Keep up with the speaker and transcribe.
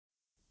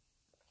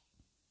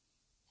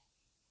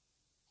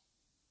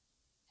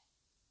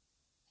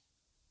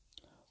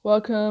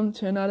Welcome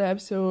to another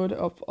episode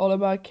of All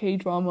About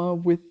K-Drama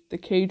with the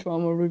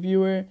K-Drama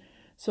Reviewer.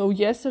 So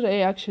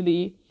yesterday,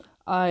 actually,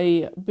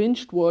 I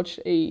binge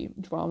watched a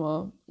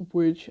drama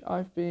which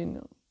I've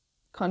been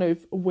kind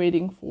of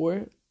waiting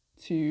for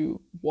to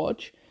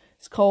watch.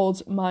 It's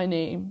called My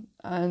Name,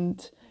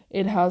 and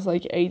it has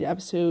like 8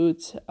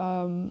 episodes.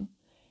 And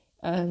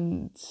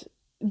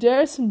there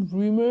are some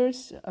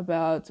rumors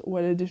about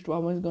whether this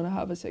drama is gonna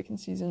have a second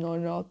season or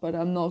not, but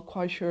I'm not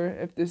quite sure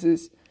if this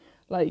is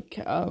like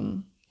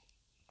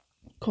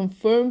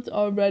confirmed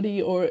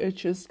already or it's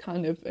just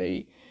kind of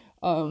a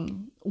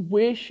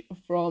wish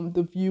from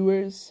the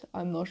viewers.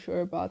 I'm not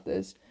sure about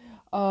this.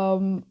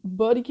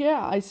 But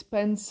yeah, I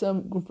spent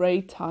some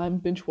great time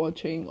binge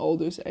watching all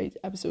those 8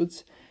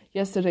 episodes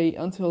yesterday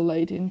until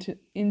late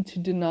into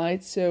the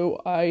night.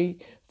 So I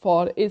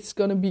thought it's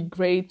gonna be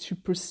great to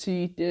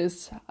proceed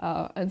this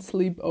and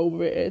sleep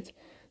over it.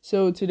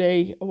 So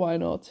today, why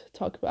not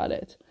talk about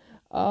it?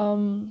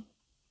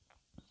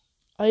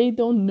 I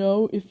don't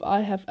know if I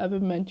have ever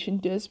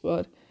mentioned this,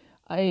 but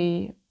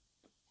I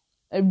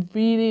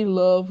really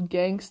love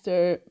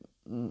gangster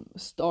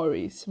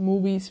stories,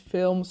 movies,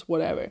 films,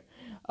 whatever,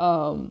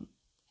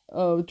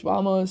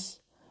 dramas,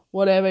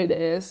 whatever it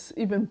is,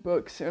 even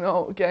books.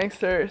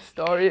 Gangster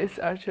stories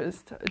are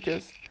just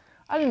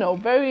I don't know,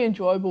 very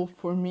enjoyable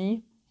for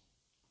me,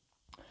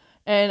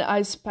 and I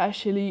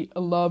especially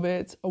love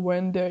it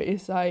when there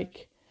is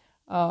like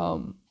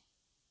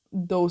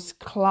those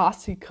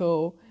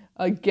classical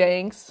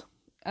gangs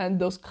and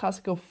those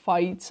classical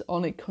fights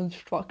on a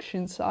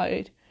construction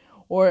site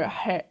or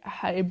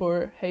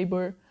Haber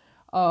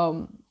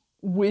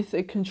with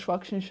a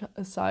construction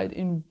site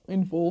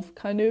involved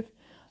kind of,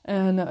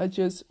 and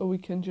we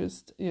can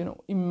just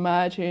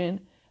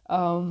imagine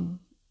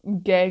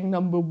gang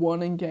number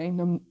 1 and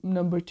gang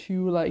number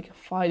 2 like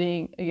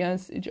fighting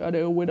against each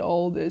other with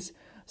all these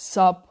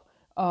sub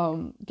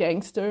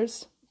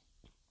gangsters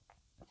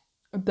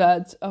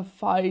that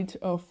fight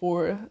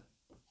for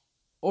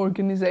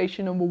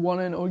organization number 1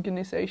 and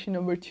organization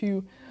number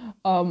 2,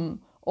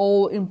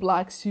 all in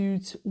black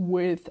suits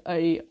with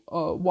a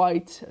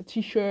white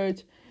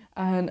t-shirt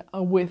and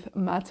with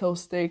metal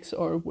sticks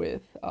or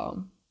with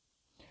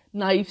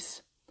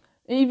knives,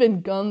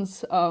 even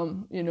guns,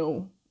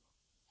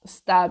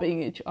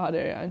 stabbing each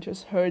other and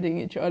just hurting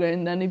each other.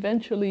 And then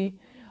eventually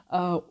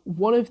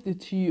one of the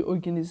 2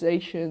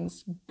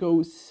 organizations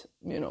goes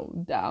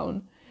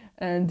down,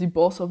 and the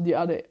boss of the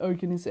other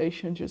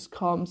organization just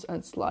comes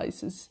and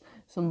slices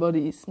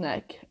somebody's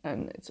neck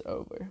and it's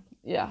over.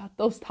 Yeah,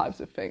 those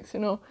types of things,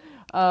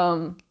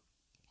 I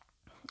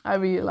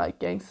really like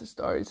gangster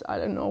stories. I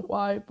don't know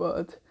why,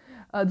 but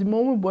the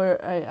moment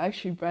where I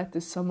actually read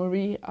the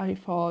summary, I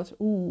thought,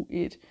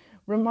 it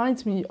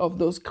reminds me of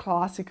those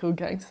classical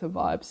gangster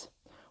vibes,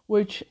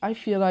 which I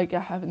feel like I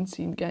haven't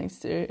seen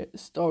gangster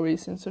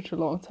stories in such a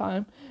long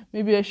time.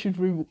 Maybe I should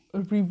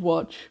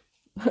rewatch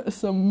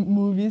some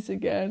movies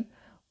again,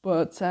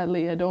 but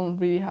sadly I don't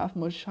really have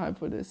much time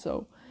for this,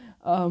 so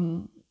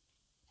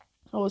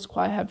I was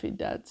quite happy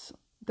that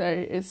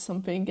there is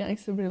something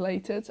gangster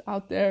related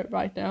out there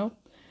right now.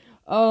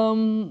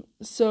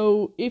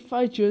 So if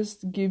I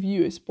just give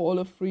you a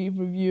spoiler-free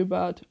review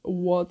about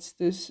what's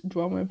this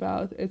drama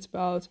about, it's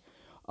about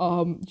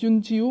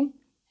Junju,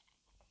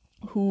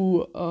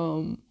 who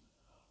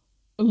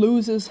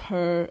loses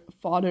her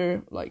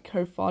father, like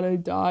her father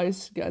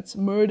dies, gets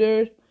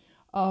murdered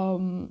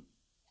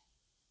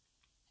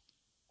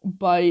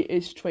by a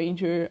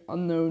stranger,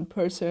 unknown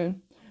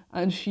person,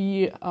 and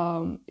she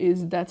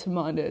is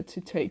determined to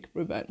take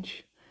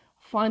revenge.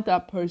 Find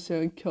that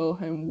person, kill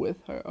him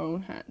with her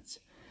own hands.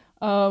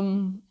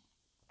 And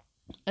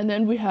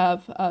then we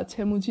have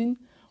Temujin,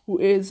 who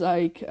is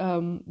like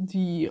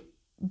the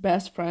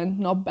best friend,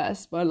 not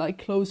best, but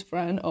like close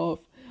friend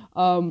of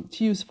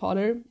Chiu's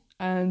father,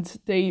 and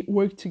they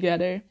work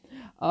together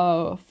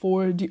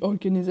for the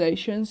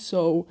organization.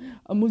 So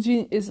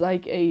Mujin is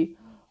like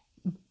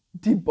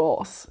the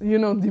boss,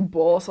 the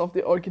boss of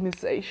the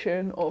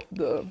organization, of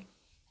the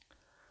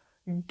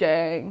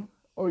gang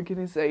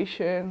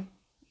organization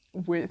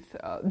with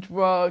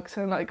drugs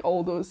and like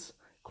all those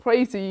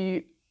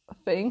crazy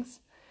things.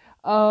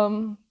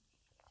 So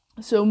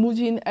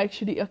Mujin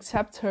actually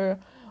accepts her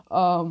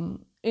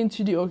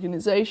into the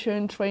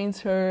organization,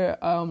 trains her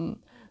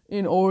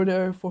in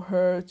order for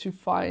her to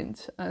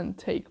find and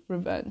take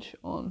revenge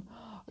on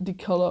the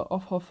killer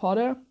of her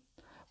father.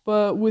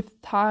 But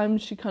with time,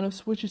 she kind of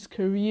switches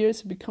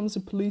careers, becomes a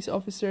police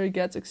officer,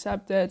 gets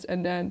accepted,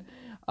 and then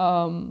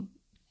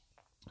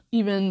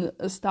even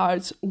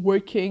starts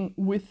working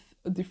with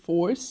the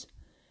force,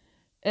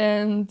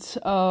 and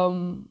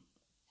kind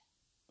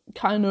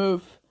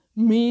of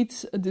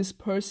meets this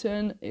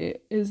person.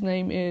 His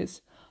name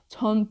is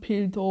Ton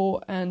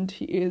Pildo, and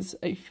he is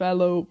a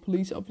fellow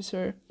police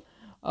officer,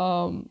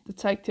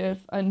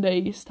 detective, and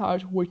they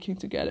start working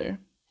together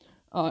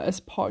as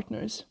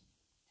partners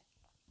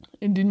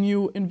in the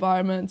new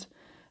environment.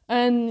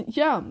 And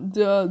yeah,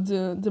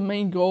 the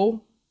main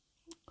goal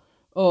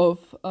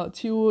of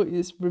Tiu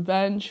is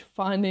revenge,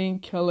 finding,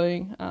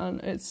 killing,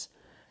 and it's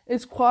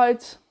it's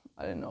quite,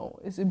 I don't know,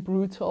 is it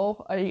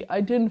brutal?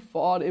 I didn't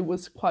thought it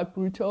was quite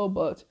brutal,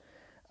 but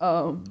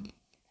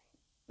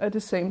at the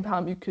same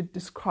time you could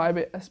describe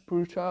it as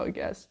brutal, I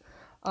guess.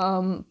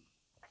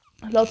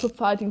 Lots of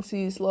fighting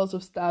scenes, lots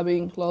of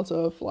stabbing, lots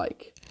of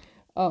like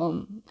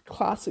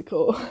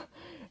classical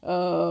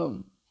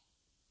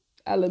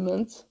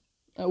elements,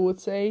 I would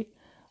say.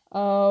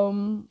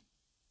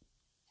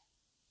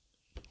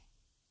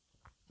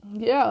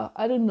 Yeah,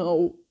 I don't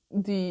know,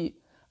 the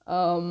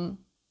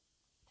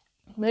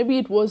maybe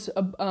it was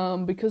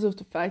because of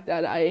the fact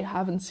that I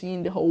haven't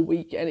seen the whole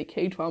week any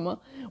K-drama.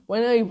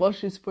 When I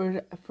watched this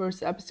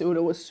first episode,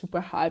 I was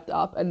super hyped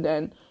up, and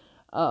then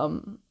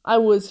I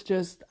was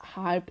just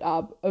hyped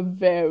up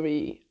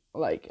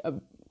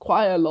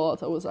quite a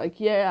lot. I was like,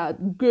 yeah,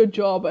 good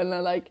job, and I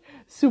like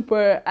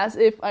super, as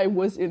if I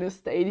was in a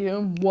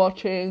stadium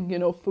watching,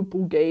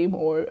 football game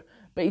or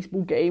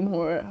baseball game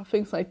or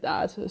things like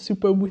that,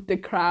 super with the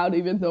crowd,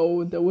 even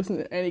though there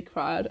wasn't any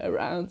crowd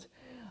around.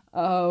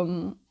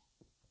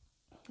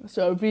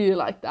 So I really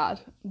like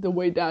that, the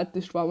way that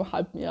this drama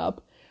hyped me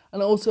up.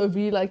 And also I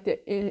really like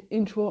the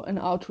intro and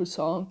outro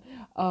song.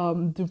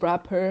 The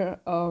rapper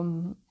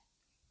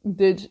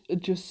did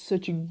just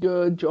such a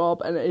good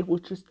job, and it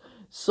was just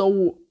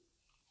so,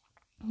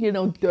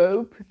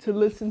 dope to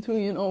listen to,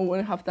 when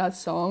I have that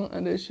song,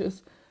 and it's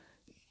just,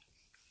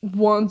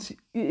 once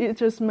it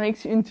just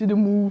makes you into the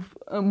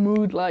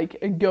mood,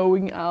 like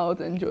going out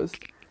and just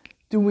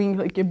doing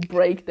like a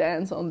break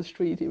dance on the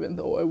street, even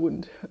though I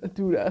wouldn't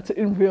do that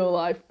in real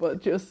life,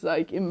 but just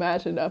like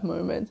imagine that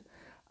moment.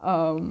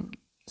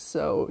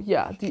 So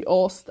yeah, the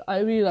Ost, I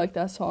really like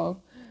that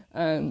song,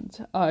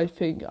 and I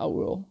think I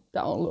will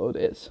download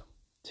it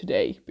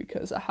today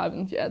because I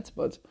haven't yet,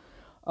 but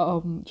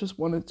just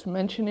wanted to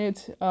mention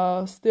it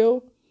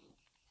still.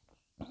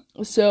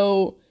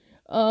 So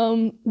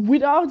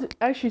without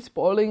actually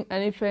spoiling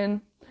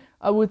anything,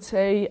 I would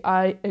say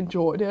I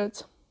enjoyed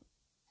it.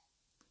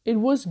 It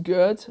was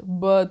good,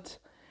 but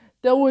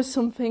there were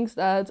some things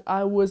that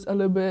I was a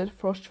little bit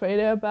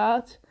frustrated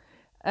about,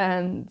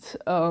 and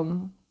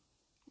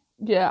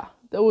yeah,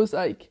 there was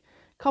like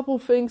a couple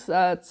things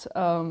that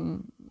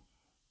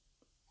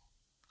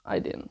I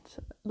didn't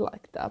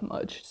like that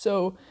much.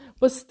 So,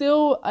 but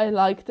still, I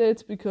liked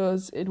it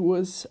because it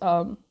was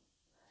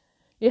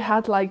it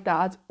had like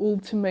that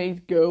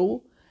ultimate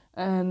goal,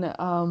 and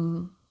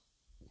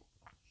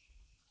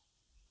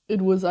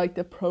it was like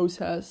the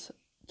process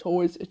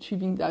towards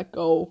achieving that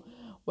goal,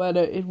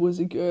 whether it was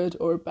a good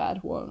or a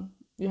bad one.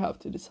 You have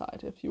to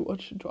decide if you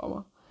watch the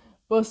drama.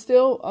 But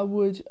still, I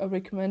would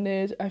recommend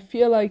it. I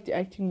feel like the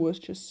acting was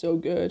just so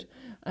good,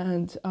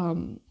 and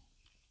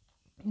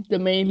the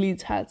main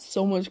leads had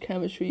so much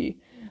chemistry,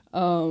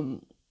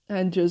 and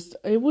just,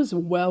 it was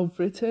well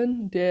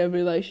written, their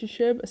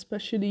relationship,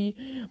 especially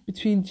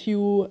between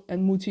Tiu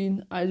and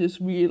Mutin. I just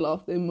really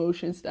loved the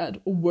emotions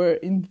that were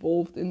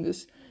involved in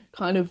this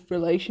kind of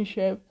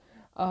relationship.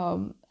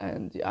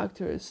 And the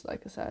actors,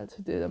 like I said,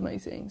 did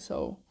amazing.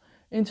 So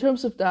in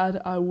terms of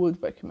that, I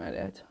would recommend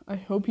it. I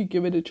hope you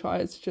give it a try.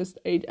 It's just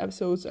 8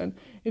 episodes, and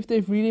if they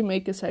really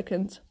make a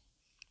second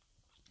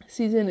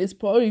season, it's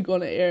probably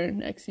gonna air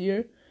next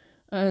year.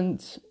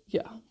 And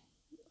yeah,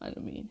 I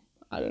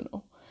don't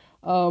know.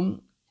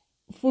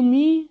 For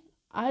me,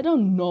 I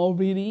don't know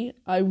really.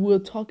 I will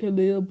talk a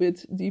little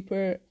bit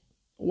deeper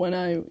when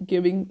I'm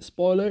giving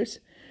spoilers.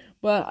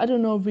 But I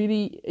don't know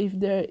really if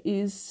there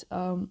is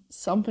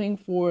something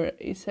for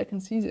a second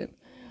season.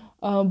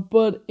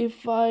 But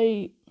if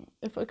I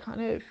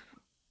kind of,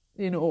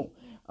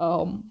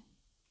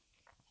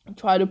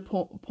 try to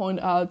point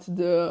out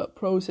the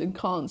pros and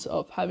cons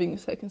of having a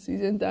second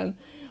season, then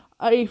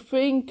I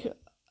think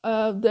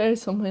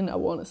there's something I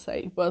want to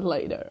say, but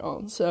later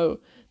on. So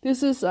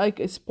this is like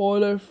a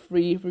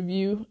spoiler-free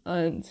review,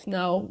 and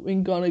now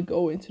we're gonna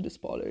go into the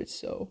spoilers.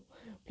 So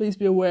please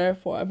be aware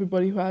for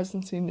everybody who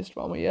hasn't seen this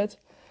drama yet.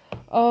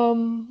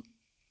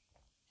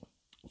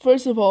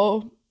 First of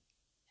all,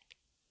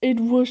 it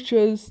was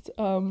just,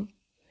 I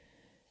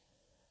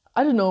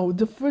don't know,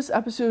 the first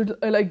episode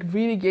like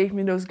really gave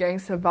me those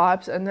gangster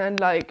vibes, and then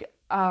like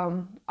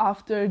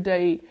after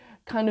they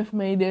kind of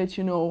made it,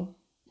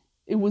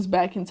 it was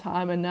back in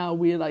time, and now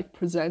we're like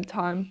present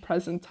time,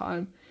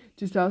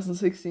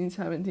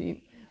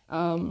 2016-17.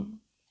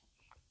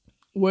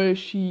 Where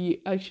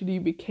she actually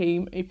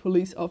became a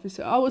police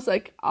officer. I was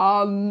like,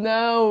 oh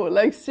no,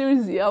 like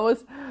seriously,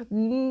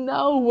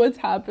 no, what's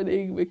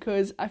happening?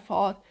 Because I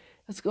thought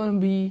it's gonna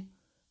be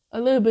a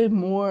little bit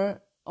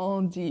more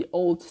on the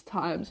old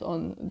times,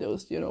 on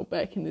those,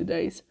 back in the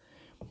days.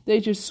 They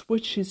just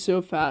switched it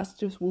so fast,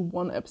 just with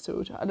one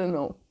episode. I don't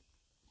know.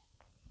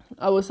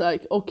 I was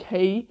like,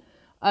 okay,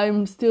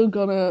 I'm still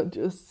gonna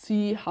just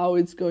see how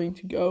it's going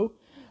to go.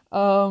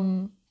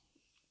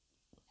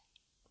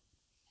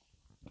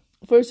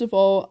 First of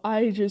all,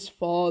 I just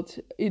thought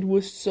it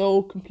was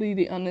so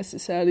completely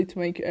unnecessary to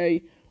make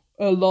a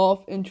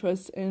love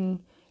interest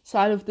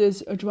inside of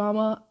this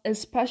drama,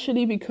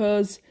 especially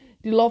because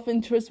the love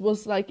interest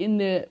was like in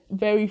the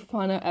very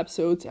final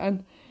episodes,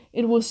 and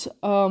it was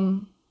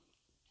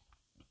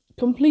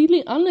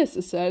completely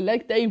unnecessary.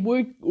 Like, they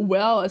work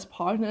well as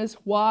partners.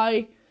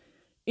 Why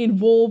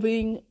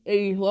involving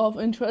a love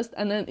interest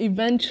and then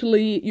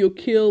eventually you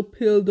kill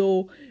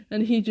Pildo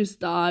and he just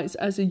dies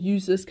as a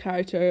useless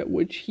character,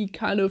 which he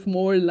kind of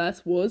more or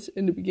less was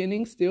in the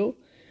beginning still.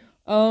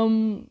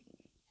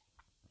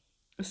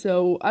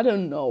 So I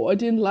don't know. I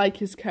didn't like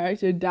his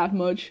character that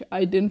much.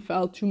 I didn't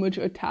feel too much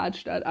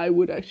attached that I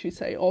would actually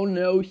say, oh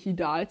no, he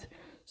died.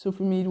 So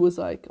for me it was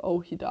like,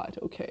 oh, he died,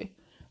 okay.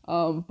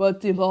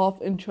 But the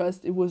love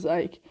interest, it was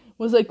like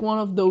one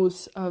of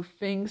those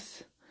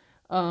things,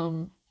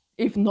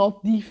 if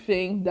not the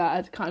thing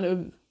that kind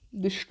of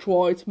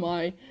destroyed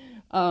my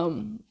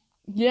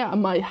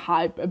my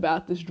hype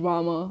about this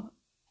drama,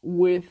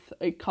 with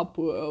a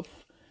couple of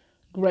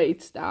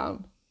grades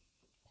down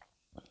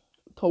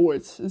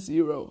towards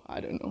 0. I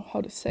don't know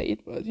how to say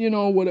it, but you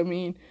know what I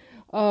mean.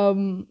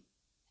 I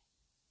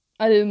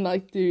didn't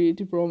like the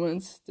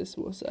romance. This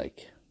was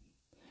like,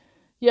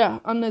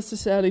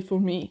 unnecessary for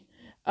me.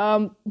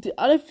 The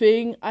other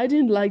thing, I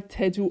didn't like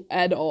Teju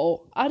at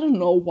all. I don't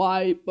know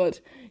why,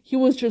 but he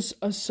was just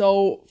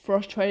so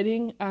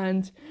frustrating.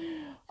 And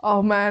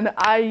oh man,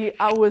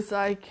 I was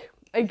like,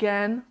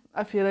 again,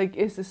 I feel like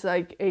it's just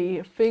like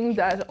a thing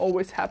that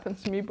always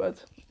happens to me,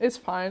 but it's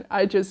fine.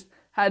 I just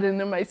had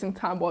an amazing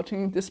time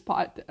watching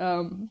despite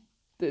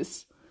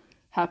this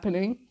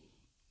happening.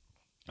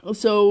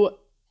 So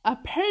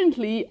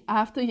apparently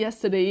after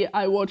yesterday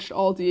I watched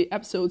all the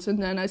episodes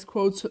and then I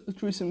scrolled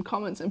through some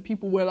comments and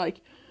people were like,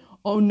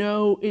 oh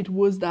no, it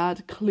was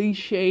that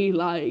cliche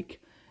like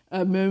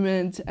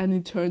moment, and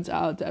it turns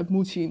out that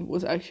Mujin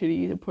was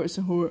actually the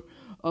person who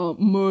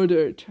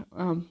murdered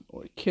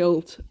or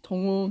killed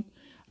Tongwon.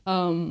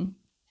 And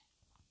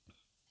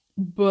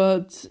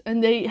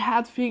they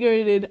had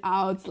figured it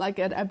out like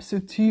at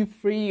episode 2,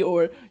 3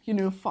 or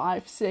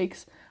 5,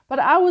 6. But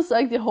I was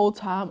like the whole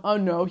time, oh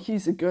no,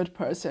 he's a good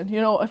person.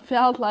 I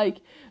felt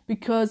like,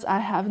 because I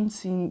haven't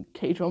seen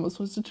K-dramas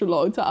for such a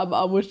long time,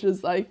 I was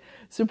just like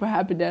super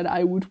happy that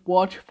I would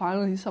watch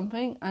finally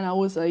something. And I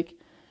was like,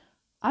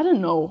 I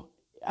don't know,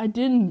 I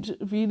didn't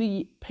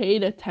really pay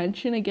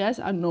attention, I guess.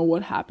 I don't know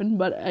what happened,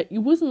 but it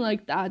wasn't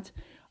like that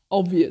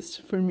obvious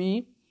for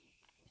me.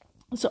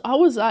 So I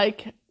was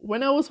like,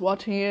 when I was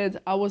watching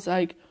it, I was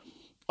like,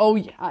 oh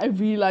yeah, I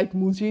really like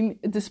Mujin,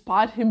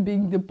 despite him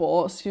being the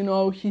boss.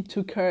 He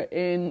took her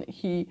in,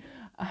 he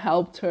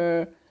helped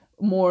her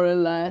more or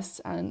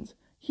less, and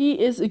he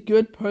is a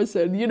good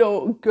person.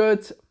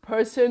 Good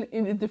person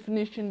in the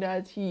definition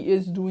that he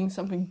is doing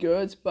something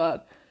good,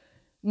 but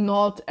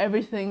not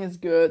everything is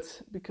good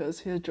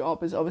because his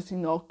job is obviously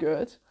not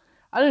good.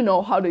 I don't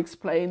know how to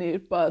explain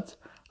it, but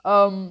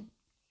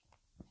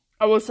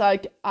I was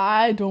like,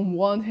 I don't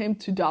want him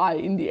to die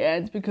in the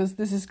end because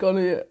this is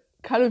gonna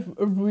kind of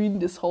ruin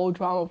this whole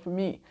drama for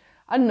me.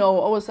 I don't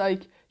know, I was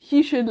like,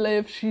 he should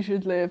live, she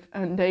should live,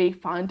 and they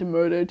find the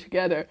murder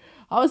together.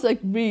 I was like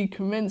really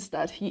convinced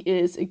that he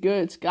is a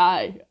good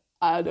guy.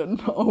 I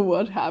don't know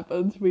what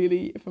happened,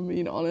 really, if I'm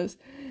being honest.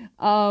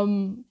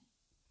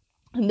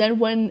 And then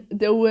when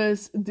there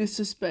was this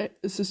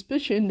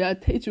suspicion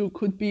that Taeju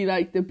could be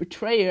like the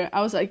betrayer,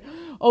 I was like,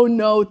 oh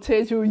no,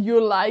 Taeju, you're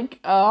like,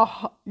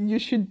 you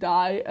should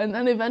die. And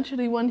then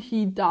eventually when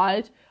he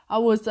died, I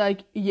was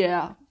like,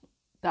 yeah,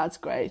 that's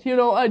great.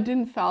 I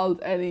didn't felt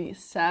any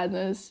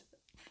sadness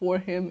for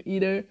him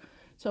either.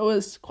 So I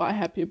was quite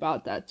happy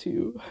about that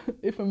too,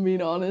 if I'm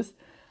being honest.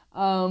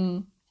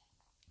 I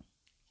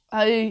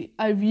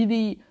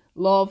really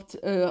loved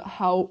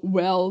how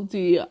well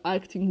the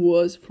acting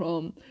was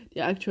from the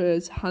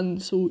actress Han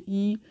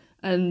So-yi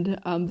and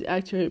the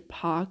actor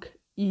Park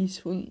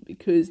Yi-sun,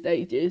 because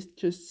they did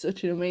just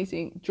such an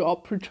amazing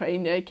job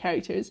portraying their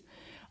characters.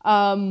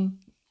 And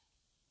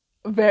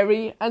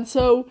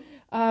so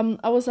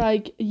I was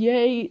like,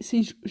 yay,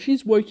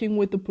 she's working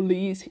with the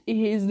police,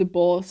 he's the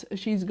boss,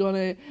 she's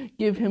gonna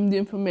give him the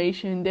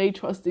information, they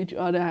trust each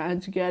other,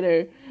 and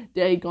together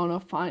they gonna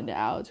find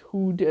out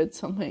who did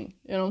something,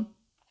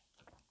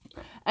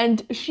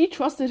 And she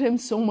trusted him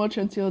so much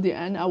until the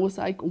end. I was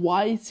like,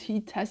 why is he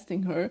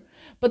testing her?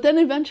 But then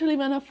eventually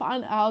when I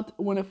found out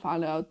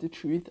the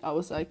truth, I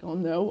was like, oh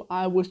no,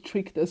 I was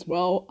tricked as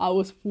well. I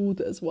was fooled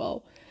as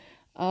well.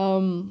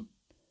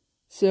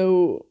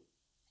 So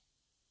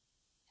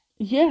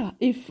yeah,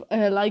 if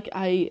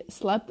I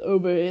slept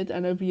over it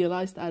and I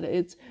realized that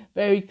it's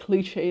very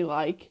cliche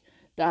like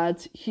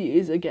that he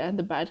is again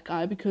the bad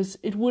guy, because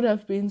it would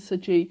have been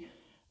such a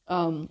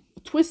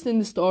twist in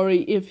the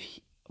story if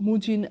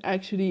Mujin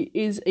actually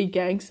is a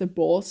gangster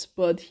boss,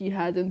 but he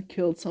hadn't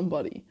killed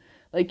somebody.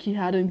 Like, he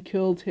hadn't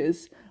killed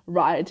his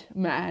right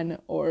man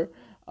or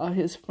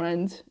his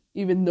friend,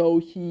 even though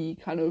he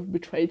kind of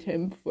betrayed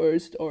him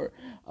first or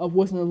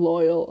wasn't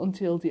loyal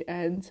until the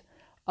end.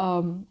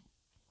 And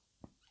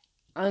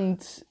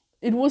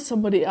it was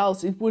somebody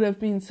else. It would have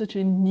been such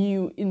a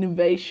new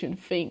innovation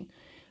thing.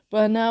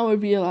 But now I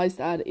realize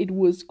that it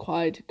was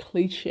quite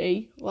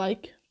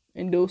cliche-like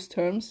in those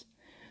terms.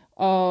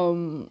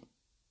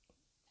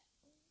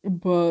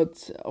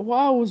 But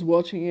while I was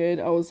watching it,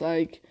 I was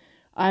like,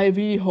 I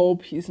really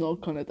hope he's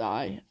not gonna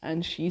die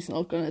and she's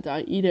not gonna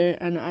die either.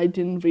 And I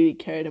didn't really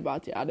care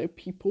about the other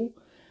people.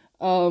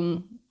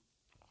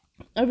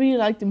 I really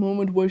liked the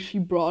moment where she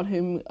brought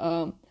him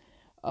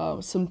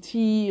some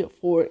tea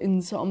for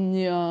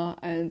insomnia,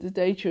 and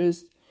they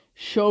just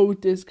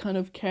showed this kind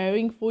of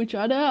caring for each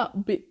other.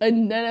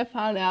 And then I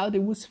found out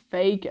it was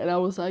fake, and I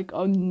was like,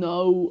 oh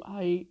no,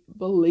 I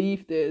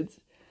believed it.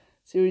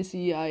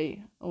 Seriously,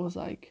 I was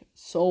like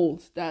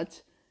sold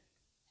that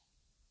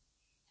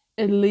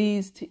at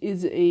least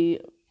is a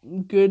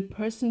good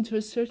person to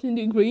a certain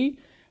degree.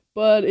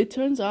 But it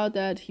turns out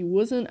that he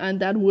wasn't, and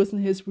that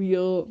wasn't his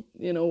real,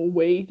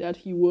 way that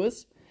he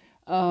was.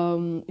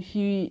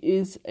 He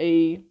is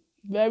a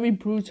very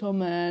brutal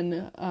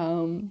man,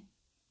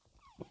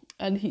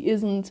 and he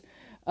isn't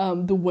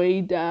the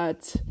way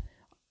that,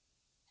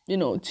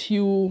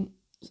 Tew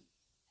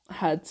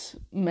had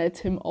met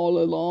him all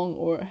along,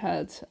 or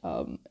had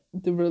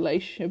the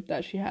relationship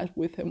that she had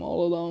with him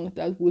all along.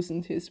 That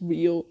wasn't his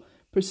real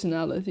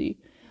personality.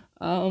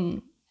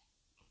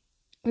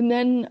 And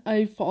then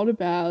I thought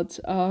about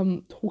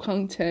To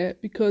Kang-tae,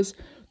 because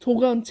To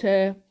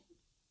Kang-tae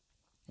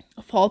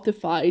fought the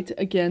fight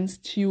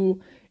against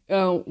Tew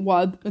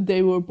while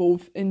they were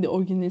both in the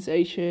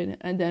organization,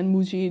 and then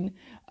Mujin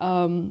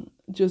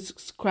just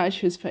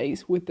scratched his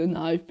face with the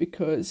knife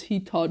because he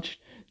touched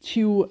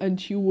Tew, and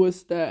Tew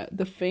was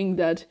the thing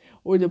that,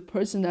 or the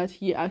person that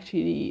he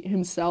actually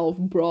himself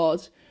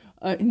brought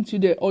into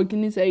the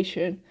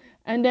organization.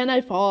 And then I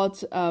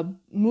thought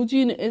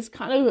Mujin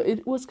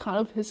it was kind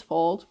of his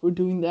fault for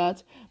doing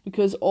that,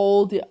 because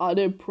all the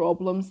other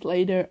problems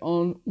later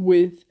on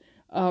with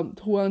To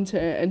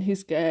Kang-tae and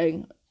his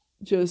gang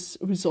just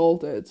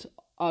resulted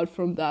out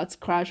from that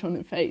scratch on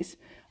the face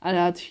and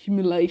that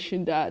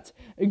humiliation that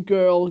a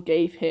girl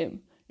gave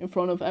him in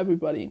front of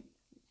everybody.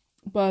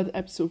 But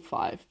episode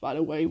 5, by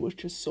the way, was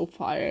just so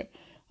fire.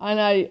 And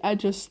I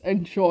just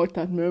enjoyed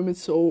that moment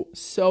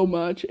so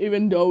much,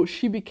 even though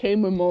she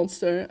became a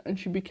monster, and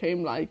she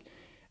became like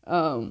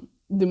the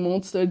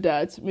monster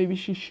that maybe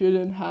she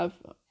shouldn't have,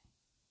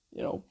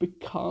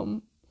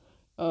 become,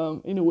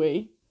 in a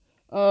way.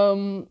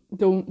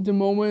 The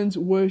moment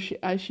where she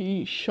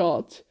actually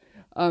shot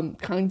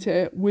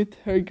Kang-tae with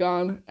her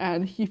gun,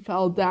 and he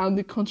fell down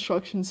the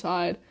construction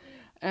site,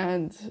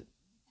 and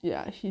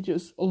yeah, he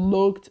just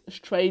looked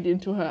straight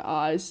into her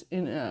eyes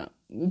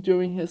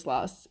during his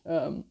last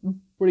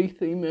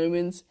breathing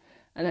moments,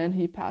 and then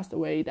he passed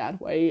away that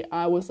way.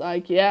 I was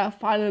like, yeah,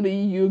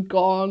 finally you're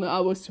gone.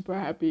 I was super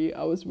happy.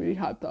 I was really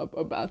hyped up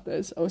about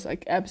this. I was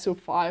like, episode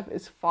 5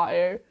 is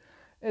fire.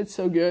 It's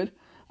so good.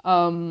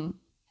 And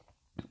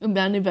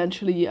then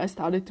eventually I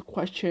started to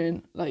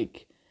question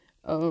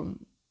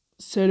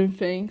certain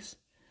things,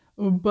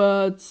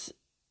 but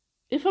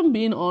if I'm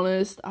being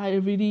honest, I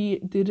really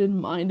didn't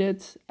mind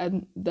it,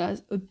 and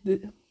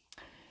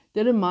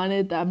didn't mind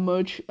it that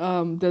much,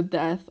 the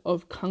death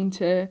of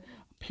Kang-tae,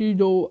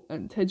 Pildo,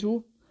 and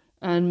Taeju,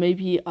 and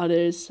maybe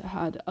others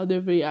had other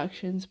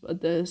reactions,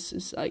 but this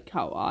is like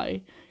how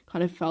I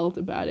kind of felt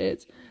about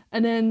it.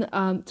 And then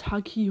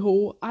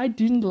Takiho, I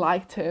didn't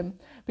like him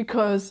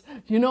because,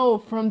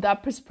 from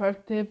that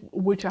perspective,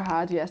 which I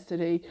had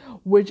yesterday,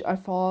 which I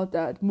thought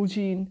that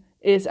Mujin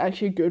is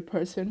actually a good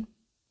person.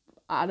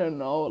 I don't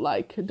know,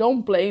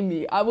 don't blame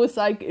me. I was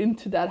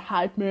into that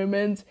hype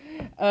moment.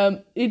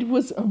 It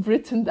was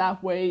written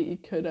that way.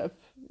 It could have,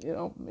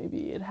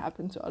 maybe it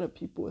happened to other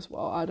people as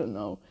well. I don't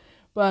know.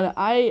 But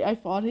I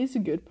thought he's a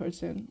good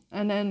person.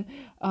 And then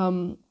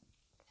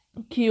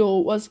Kyo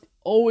was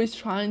always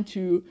trying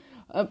to,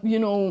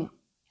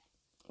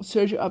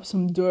 search up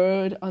some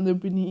dirt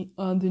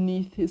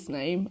underneath his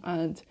name.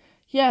 And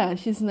yeah,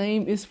 his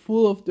name is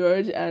full of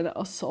dirt and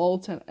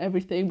assault and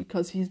everything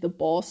because he's the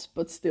boss,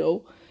 but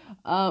still.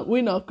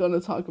 We're not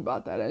gonna talk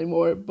about that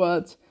anymore,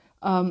 but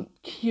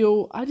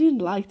Kyo, I didn't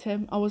like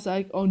him. I was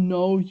like, oh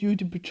no, you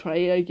the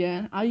betrayer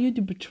again. Are you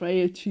the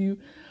betrayer too?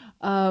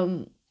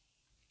 Well,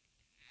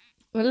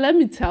 let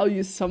me tell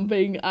you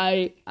something.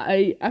 I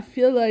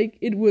feel like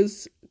it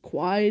was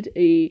quite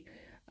a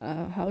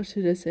how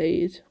should I say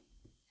it?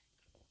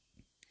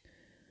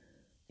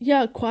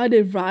 Yeah, quite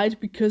a ride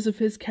because of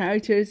his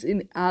characters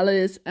in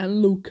Alice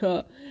and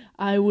Luca.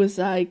 I was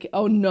like,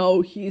 oh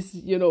no, he's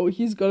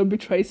gonna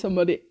betray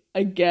somebody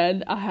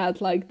again. I had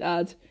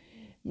that,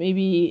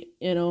 maybe,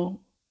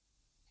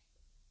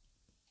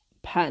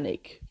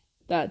 panic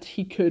that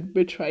he could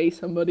betray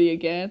somebody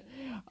again,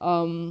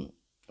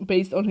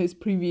 based on his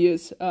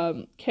previous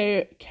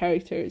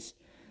characters.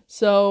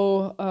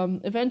 So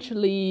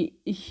eventually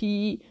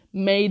he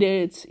made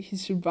it, he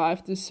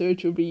survived the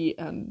surgery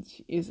and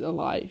is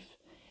alive.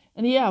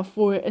 And yeah,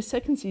 for a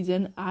second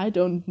season, I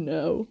don't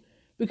know,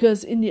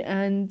 because in the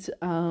end,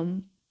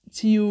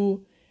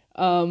 Tiu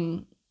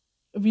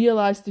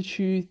realized the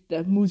truth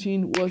that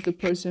Mujin was the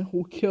person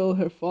who killed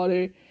her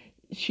father.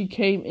 She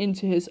came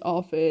into his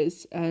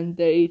office and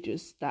they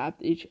just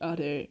stabbed each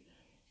other a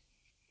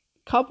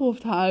couple of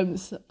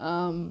times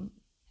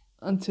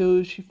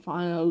until she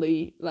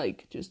finally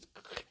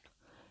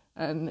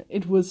and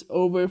it was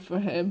over for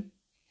him.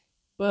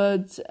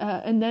 but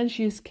and then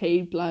she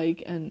escaped,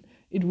 like, and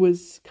it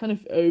was kind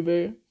of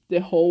over,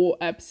 the whole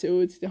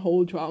episodes, the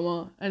whole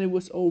drama, and it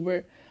was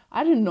over.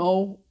 I don't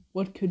know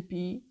what could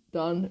be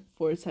done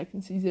for a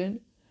second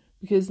season,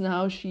 because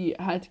now she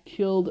had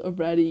killed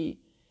already,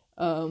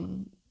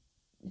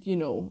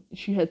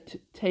 she had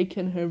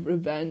taken her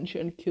revenge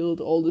and killed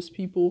all these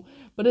people,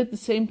 but at the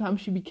same time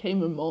she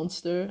became a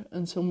monster,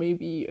 and so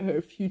maybe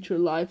her future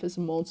life as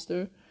a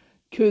monster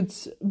could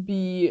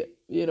be,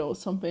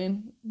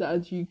 something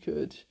that you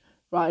could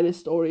write a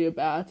story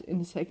about in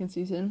the second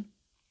season.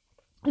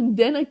 And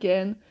then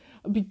again,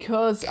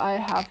 because I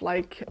have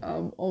like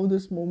all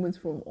these moments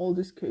from all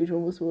these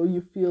K-dramas where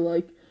you feel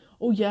like,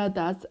 oh yeah,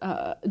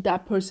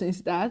 that person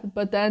is that,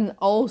 but then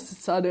all of a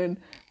sudden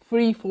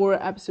 3-4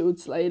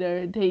 episodes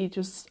later they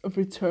just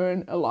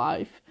return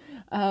alive.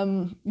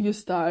 You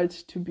start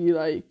to be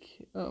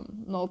like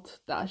not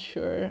that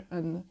sure,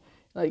 and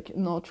like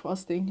not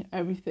trusting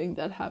everything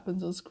that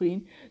happens on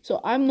screen. So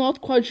I'm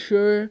not quite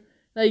sure.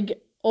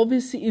 Like,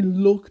 obviously it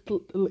looked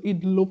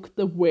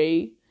the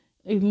way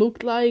it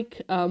looked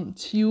like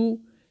Chiu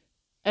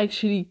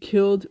actually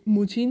killed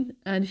Mujin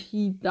and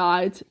he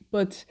died,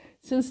 but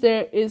since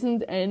there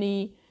isn't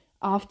any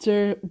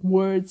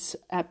afterwards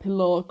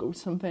epilogue or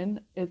something,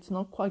 it's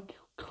not quite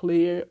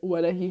clear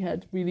whether he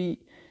had really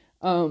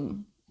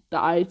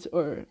died,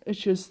 or it's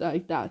just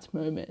like that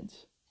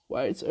moment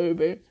where it's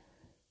over.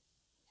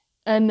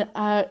 And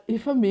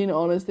if I'm being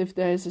honest, if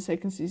there is a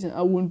second season,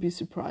 I wouldn't be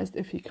surprised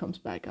if he comes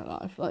back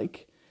alive.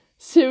 Like,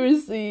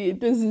 seriously,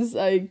 this is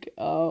like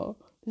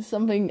this is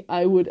something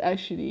I would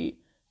actually,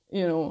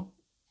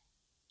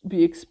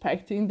 be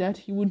expecting, that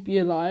he would be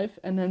alive,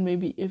 and then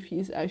maybe if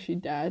he's actually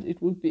dead,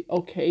 it would be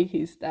okay,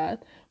 he's dead.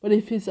 But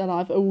if he's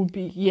alive, I would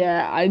be,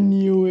 yeah, I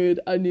knew it.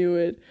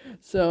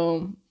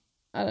 So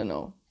I don't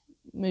know.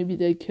 Maybe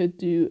they could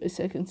do a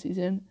second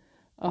season,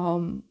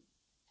 but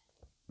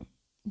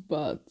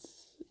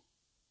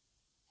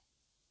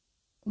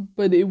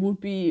it would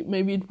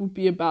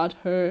be about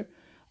her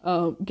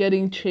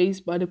getting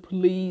chased by the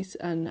police,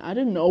 and I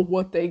don't know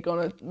what they're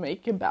gonna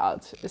make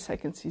about a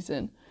second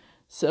season.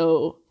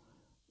 So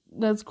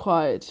that's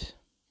quite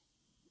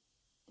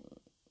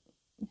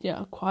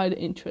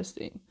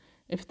interesting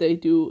if they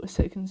do a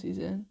second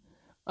season.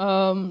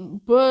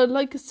 But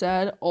like I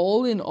said,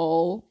 all in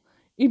all,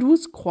 it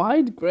was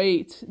quite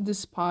great,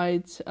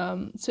 despite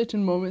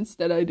certain moments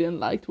that I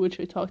didn't like, which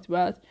I talked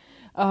about.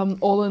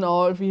 All in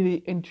all, I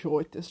really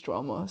enjoyed this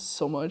drama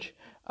so much.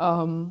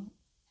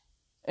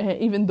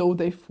 Even though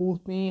they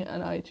fooled me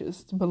and I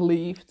just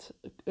believed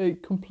a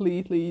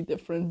completely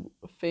different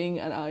thing,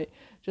 and I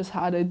just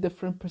had a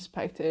different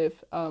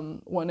perspective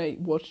when I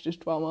watched this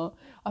drama.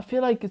 I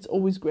feel like it's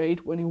always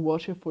great when you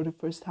watch it for the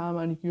first time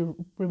and you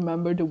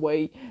remember the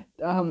way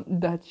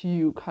that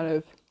you kind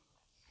of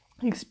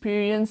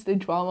experience the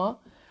drama.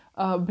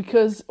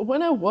 Because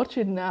when I watch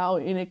it now,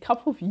 in a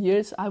couple of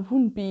years, I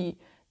wouldn't be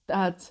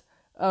that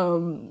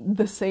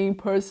the same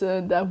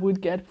person that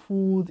would get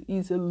fooled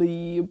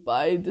easily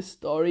by the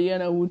story,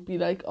 and I would be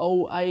like,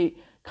 oh, I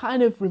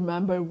kind of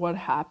remember what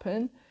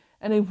happened,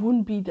 and it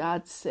wouldn't be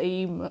that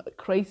same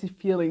crazy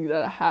feeling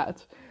that I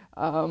had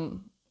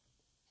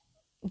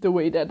the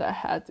way that I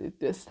had it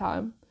this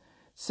time.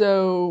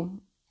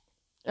 So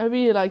I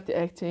really liked the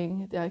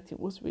acting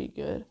was really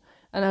good,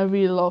 and I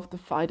really loved the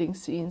fighting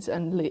scenes,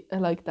 and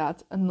like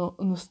that a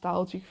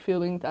nostalgic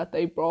feeling that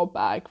they brought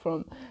back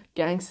from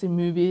gangster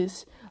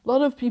movies. A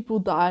lot of people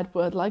died,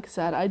 but like I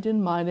said, I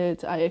didn't mind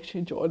it. I actually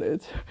enjoyed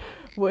it,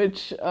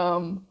 which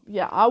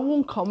I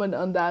won't comment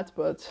on that,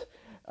 but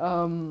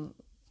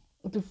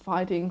the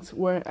fightings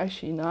were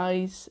actually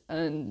nice,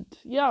 and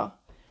yeah,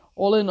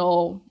 all in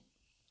all,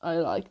 I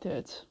liked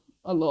it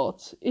a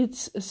lot.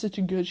 It's such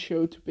a good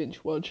show to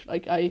binge watch.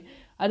 Like, I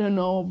don't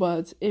know,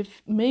 but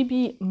if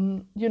maybe,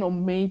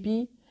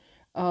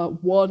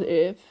 what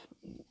if,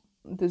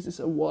 this is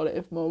a what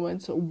if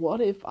moment, so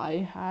what if I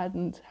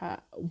hadn't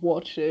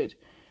watched it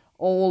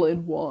all at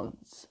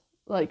once?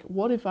 Like,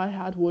 what if I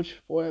had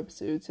watched 4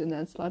 episodes and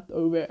then slept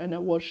over and I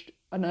watched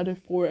another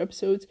 4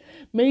 episodes?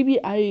 Maybe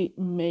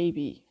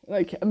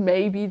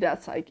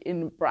that's like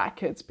in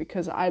brackets,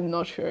 because I'm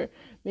not sure.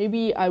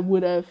 Maybe I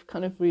would have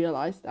kind of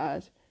realized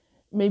that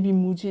maybe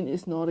Mujin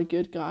is not a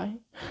good guy.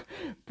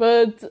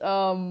 But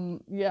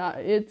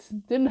it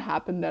didn't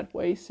happen that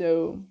way,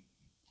 so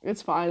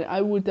it's fine.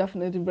 I would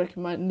definitely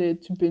recommend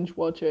it to binge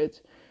watch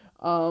it,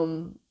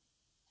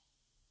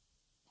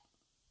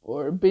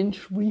 or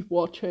binge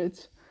rewatch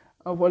it,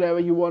 or whatever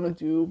you want to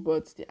do.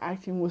 But the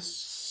acting was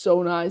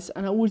so nice,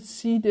 and I would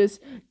see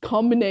this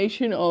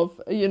combination of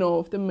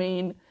the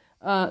main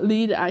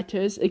lead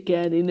actors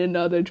again in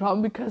another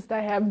drama, because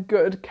they have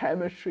good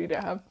chemistry. They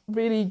have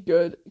really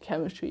good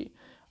chemistry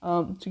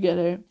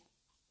together,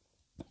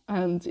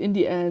 and in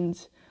the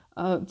end,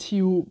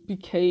 Tiu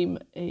became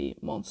a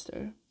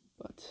monster,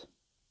 but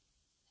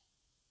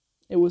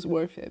it was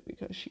worth it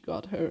because she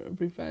got her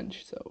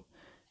revenge, so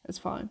it's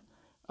fine.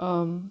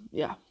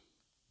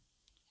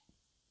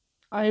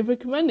 I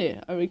recommend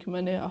it. I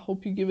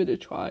hope you give it a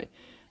try,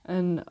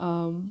 and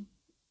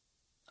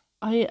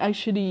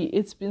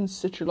it's been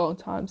such a long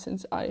time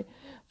since I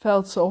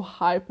felt so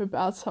hype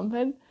about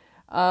something.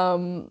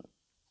 And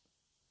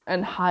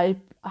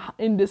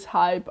in this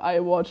hype, I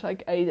watched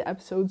like 8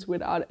 episodes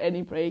without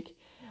any break.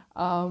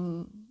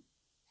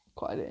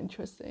 Quite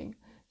interesting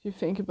if you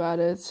think about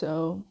it.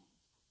 So,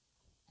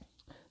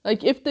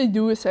 like, if they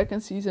do a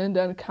second season,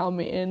 then count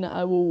me in.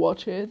 I will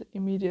watch it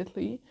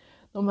immediately,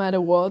 no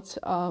matter what.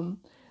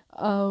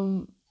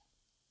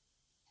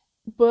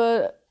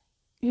 But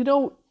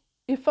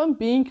if I'm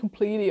being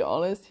completely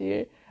honest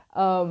here,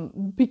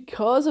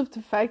 because of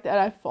the fact that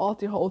I thought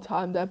the whole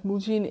time that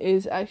Mujin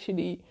is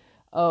actually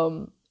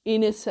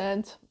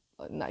innocent,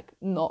 like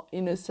not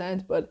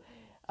innocent, but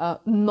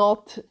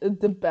not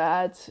the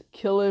bad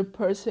killer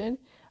person,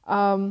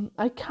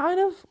 I kind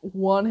of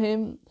want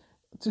him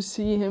to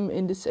see him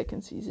in the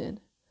second season,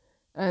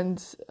 and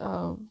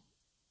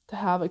to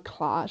have a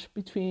clash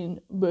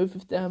between both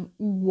of them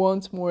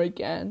once more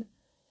again.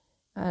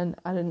 And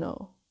I don't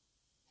know.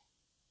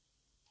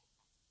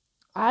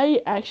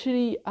 I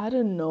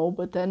don't know,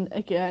 but then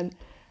again,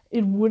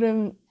 it would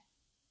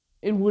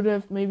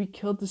have maybe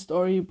killed the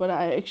story. But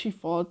I actually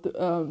thought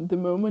the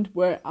moment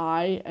where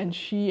I and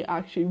she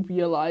actually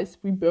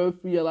we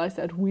both realized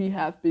that we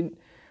have been,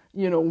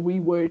 we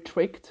were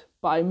tricked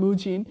by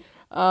Mujin,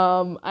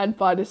 and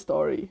by the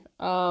story.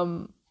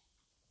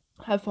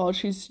 I thought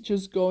she's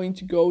just going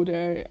to go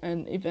there,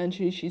 and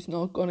eventually she's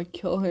not gonna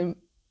kill him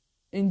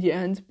in the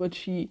end, but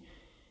she,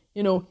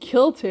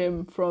 killed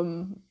him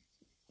from,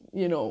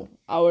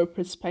 our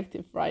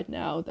perspective right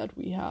now that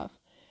we have.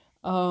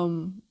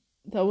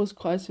 That was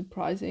quite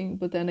surprising,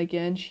 but then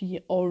again, she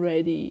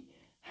already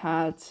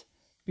had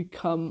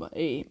become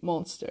a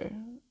monster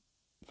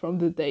from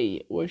the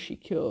day where she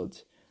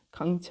killed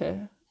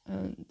Kangte,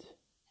 and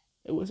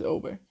it was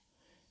over.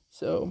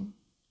 So,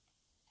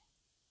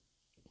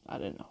 I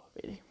don't know,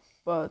 really.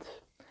 But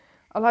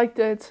I liked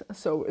it,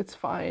 so it's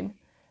fine.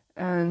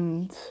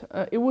 And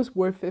it was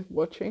worth it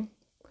watching.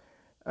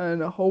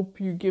 And I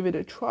hope you give it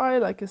a try,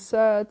 like I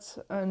said.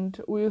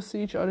 And we'll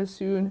see each other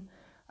soon.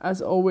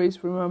 As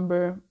always,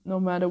 remember, no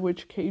matter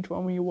which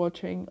K-drama you're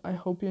watching, I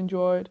hope you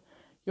enjoyed.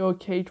 Your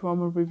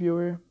K-drama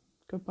reviewer.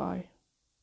 Goodbye.